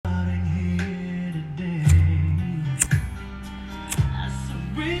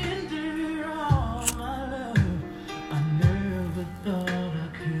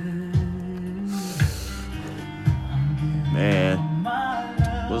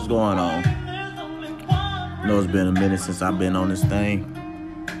What's going on? I know it's been a minute since I've been on this thing,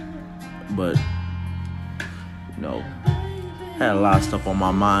 but had a lot of stuff on my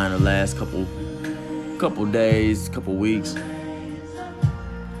mind the last couple days, couple weeks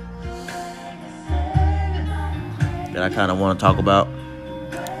that I kind of want to talk about.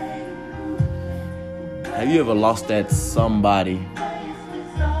 Have you ever lost that somebody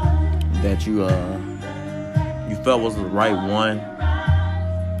that you felt was the right one,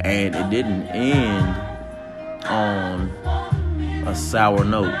 and it didn't end on a sour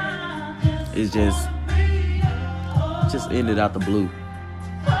note? It just ended out the blue.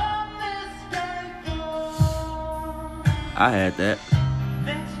 I had that.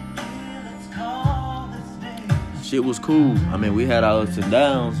 Shit was cool. I mean, we had our ups and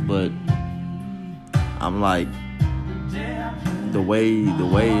downs, but I'm like, the way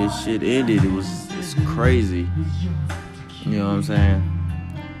this shit ended, it's crazy. You know what I'm saying?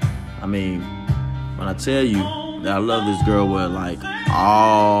 I mean, when I tell you that I love this girl with like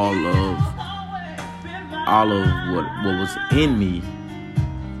all of what was in me,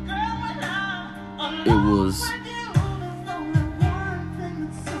 it was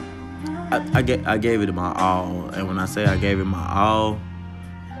I gave it my all. And when I say I gave it my all,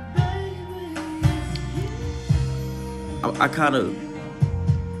 I kind of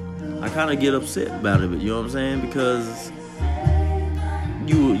get upset about it, you know what I'm saying? Because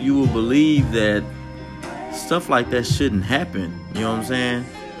you will believe that stuff like that shouldn't happen, you know what I'm saying?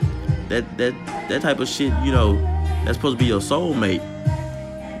 That type of shit, that's supposed to be your soulmate.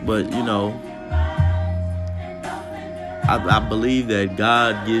 But I believe that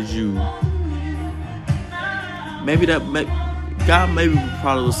God gives you, God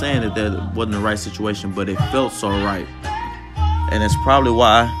probably was saying that wasn't the right situation, but it felt so right. And that's probably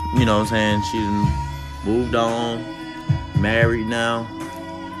why, you know what I'm saying, she's moved on, married now,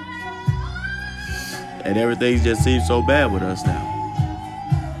 and everything just seems so bad with us now.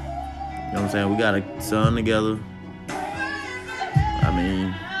 You know what I'm saying? We got a son together. I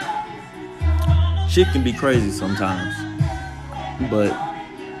mean, shit can be crazy sometimes, but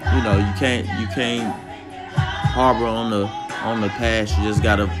you can't harbor on the past. You just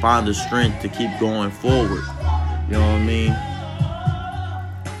gotta find the strength to keep going forward. You know what I mean?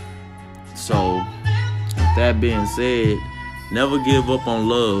 So, with that being said, never give up on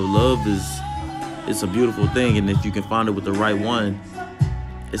love. Love it's a beautiful thing, and if you can find it with the right one,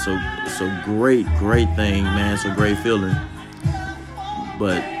 it's a great thing, man. It's a great feeling.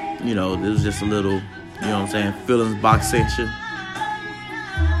 But this was just a little, you know what I'm saying, feelings box section.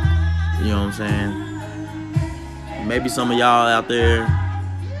 You know what I'm saying? Maybe some of y'all out there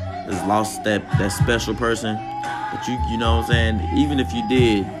has lost that special person. But you know what I'm saying? Even if you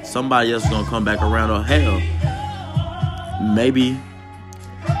did, somebody else is gonna come back around. Or hell, maybe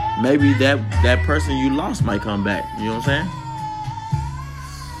that person you lost might come back. You know what I'm saying?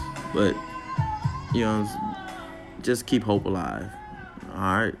 But just keep hope alive.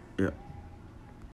 All right.